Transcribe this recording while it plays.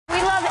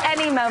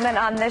moment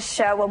on this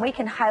show when we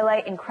can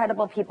highlight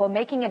incredible people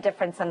making a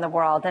difference in the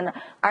world. And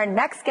our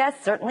next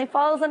guest certainly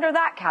falls under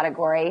that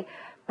category.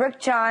 Brooke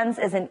Johns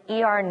is an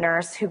ER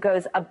nurse who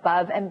goes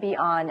above and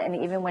beyond. And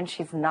even when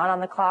she's not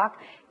on the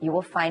clock, you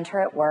will find her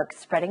at work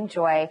spreading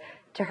joy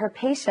to her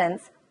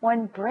patients,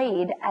 one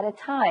braid at a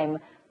time.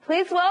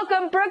 Please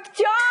welcome Brooke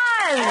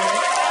Johns.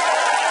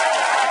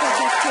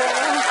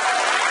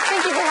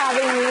 Thank you for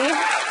having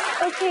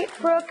me. Okay,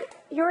 Brooke,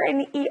 you're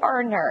an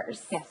ER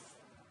nurse. Yes.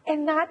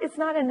 And that is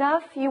not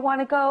enough? You want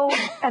to go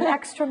an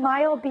extra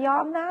mile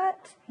beyond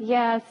that?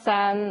 Yes.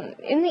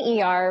 In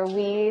the ER,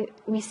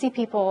 we see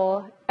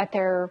people at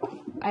their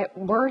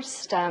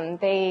worst.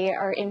 They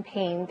are in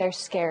pain. They're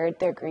scared.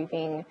 They're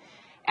grieving.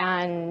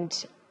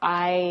 And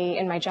I,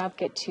 in my job,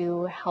 get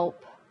to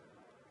help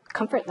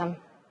comfort them.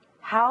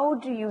 How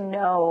do you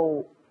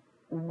know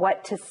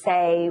what to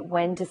say,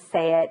 when to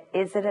say it?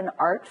 Is it an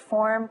art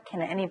form?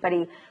 Can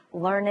anybody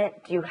learn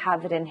it? Do you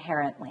have it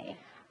inherently?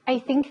 I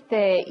think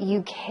that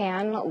you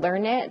can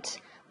learn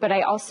it, but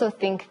I also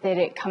think that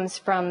it comes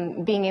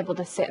from being able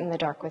to sit in the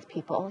dark with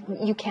people.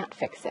 You can't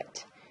fix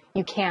it.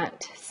 You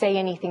can't say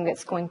anything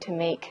that's going to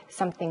make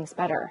some things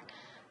better,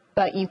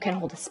 but you can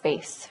hold a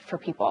space for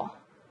people.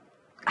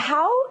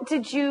 How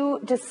did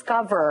you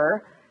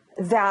discover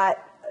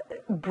that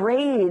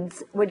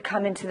braids would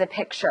come into the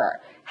picture?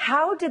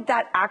 How did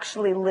that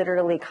actually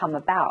literally come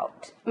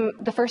about?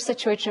 The first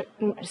situation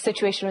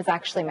was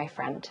actually my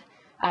friend.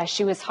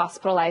 She was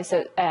hospitalized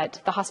at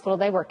the hospital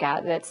they work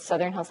at, that's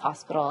Southern Hills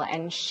Hospital,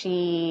 and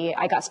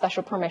I got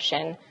special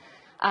permission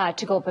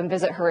to go up and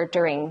visit her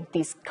during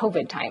these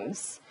COVID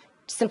times,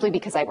 simply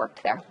because I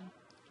worked there.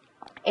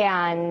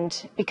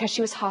 And because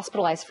she was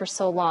hospitalized for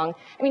so long,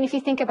 I mean, if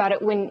you think about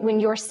it, when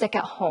you're sick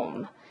at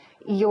home,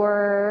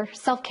 your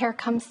self-care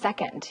comes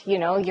second. You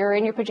know, you're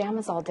in your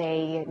pajamas all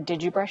day.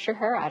 Did you brush your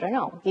hair? I don't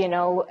know, you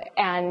know,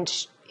 and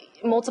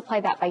multiply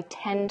that by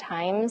 10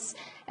 times,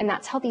 and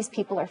that's how these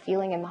people are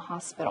feeling in the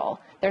hospital.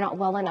 They're not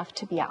well enough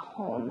to be at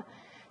home.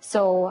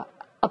 So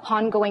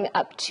upon going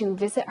up to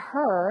visit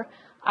her,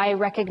 I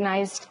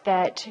recognized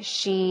that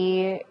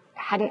she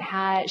didn't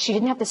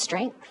have the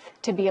strength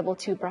to be able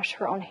to brush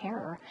her own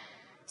hair.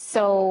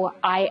 So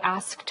I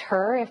asked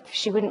her if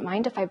she wouldn't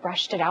mind if I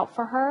brushed it out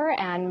for her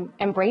and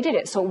braided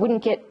it so it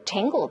wouldn't get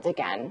tangled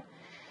again.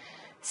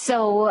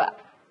 So,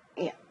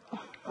 yeah.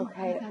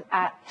 Okay,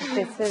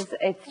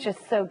 it's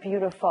just so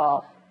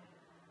beautiful.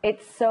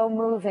 It's so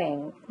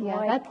moving.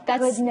 Yeah,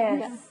 that's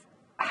goodness. Yeah.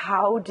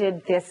 How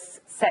did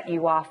this set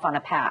you off on a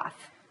path?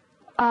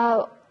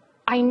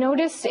 I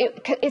noticed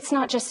it's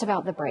not just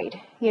about the braid.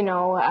 You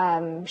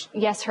know,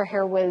 yes, her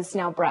hair was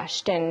now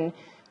brushed and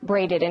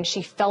braided, and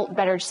she felt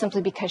better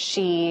simply because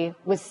she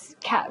was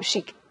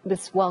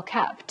well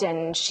kept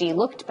and she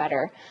looked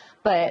better.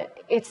 But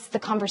it's the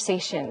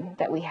conversation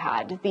that we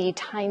had, the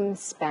time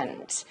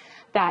spent,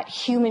 that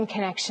human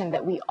connection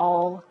that we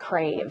all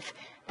crave,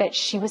 that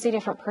she was a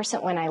different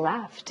person when I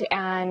left.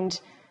 And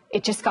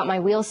it just got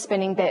my wheels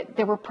spinning that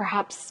there were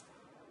perhaps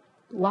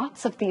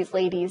lots of these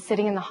ladies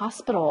sitting in the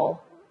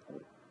hospital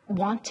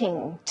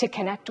wanting to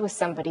connect with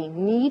somebody,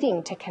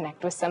 needing to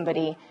connect with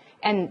somebody.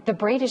 And the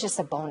braid is just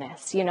a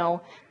bonus, you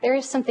know. There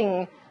is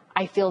something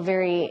I feel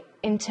very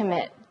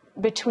intimate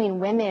between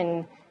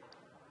women.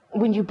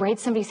 When you braid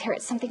somebody's hair,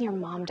 it's something your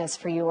mom does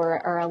for you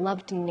or a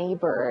loved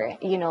neighbor.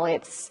 You know,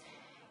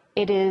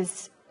 it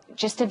is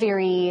just a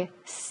very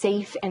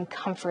safe and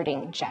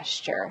comforting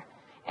gesture.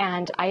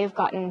 And I have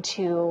gotten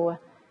to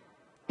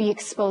be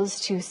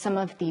exposed to some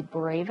of the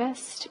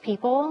bravest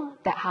people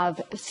that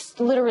have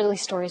literally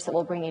stories that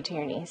will bring you to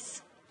your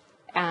knees.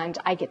 And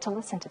I get to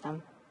listen to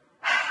them.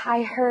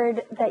 I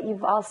heard that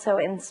you've also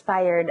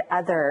inspired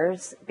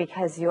others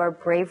because your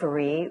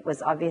bravery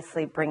was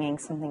obviously bringing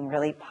something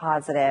really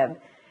positive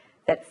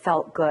that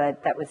felt good,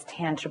 that was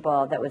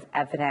tangible, that was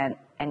evident,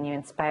 and you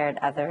inspired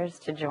others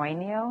to join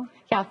you?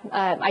 Yeah,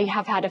 I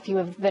have had a few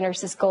of the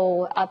nurses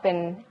go up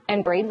and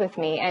braid with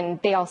me,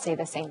 and they all say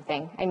the same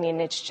thing. I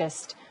mean, it's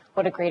just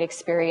what a great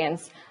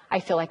experience. I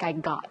feel like I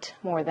got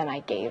more than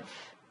I gave.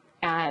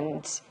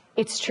 And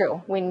it's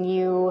true. When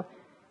you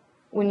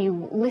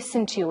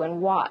listen to and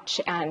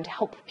watch and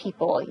help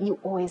people, you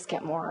always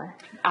get more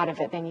out of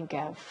it than you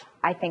give.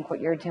 I think what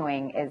you're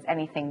doing is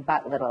anything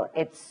but little.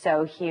 It's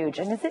so huge.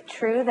 And is it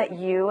true that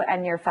you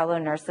and your fellow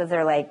nurses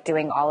are like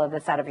doing all of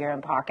this out of your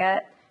own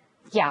pocket?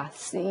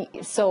 Yes.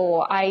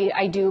 So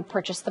I do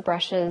purchase the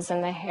brushes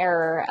and the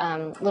hair,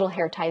 little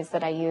hair ties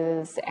that I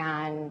use,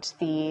 and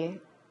the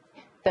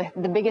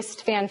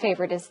biggest fan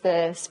favorite is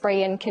the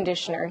spray and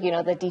conditioner, you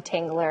know, the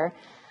detangler.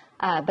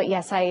 But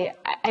yes, I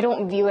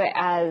don't view it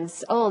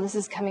as, oh, this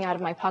is coming out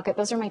of my pocket.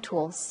 Those are my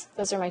tools.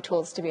 Those are my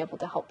tools to be able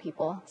to help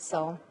people.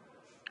 So,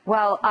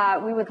 well,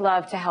 we would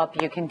love to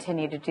help you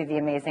continue to do the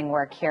amazing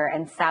work here.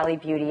 And Sally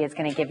Beauty is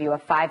going to give you a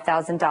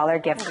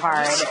 $5,000 gift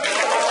card. And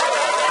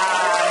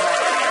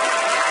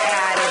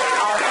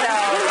also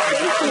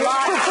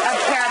lots of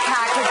care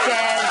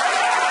packages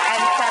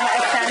and some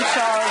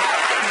essentials.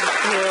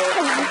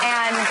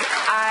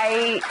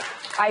 And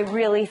I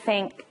really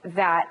think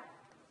that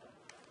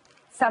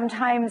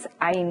sometimes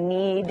I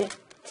need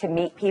to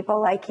meet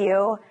people like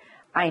you.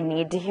 I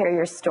need to hear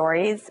your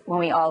stories. When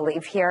we all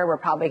leave here, we're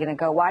probably going to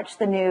go watch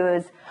the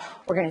news.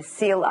 We're going to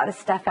see a lot of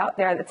stuff out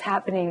there that's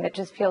happening that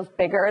just feels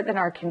bigger than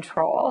our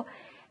control.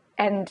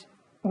 And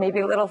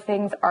maybe little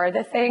things are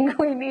the thing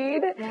we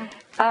need,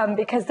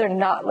 because they're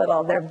not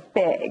little, they're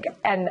big.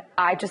 And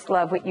I just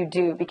love what you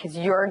do, because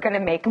you're going to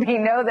make me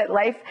know that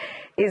life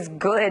is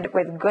good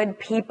with good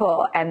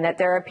people, and that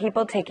there are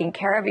people taking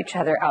care of each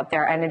other out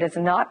there, and it is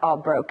not all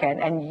broken.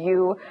 And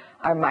you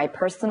are my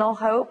personal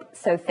hope.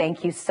 So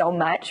thank you so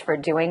much for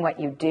doing what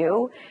you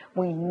do.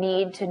 We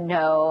need to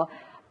know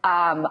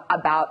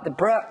about the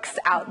Brookes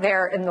out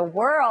there in the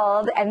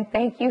world. And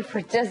thank you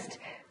for just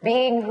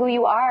being who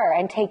you are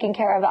and taking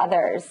care of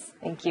others.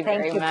 Thank you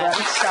very much.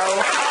 Brooke, so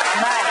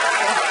much.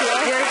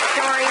 Your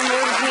story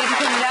moves me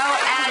to no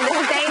end.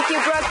 Thank you,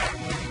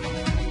 Brooke.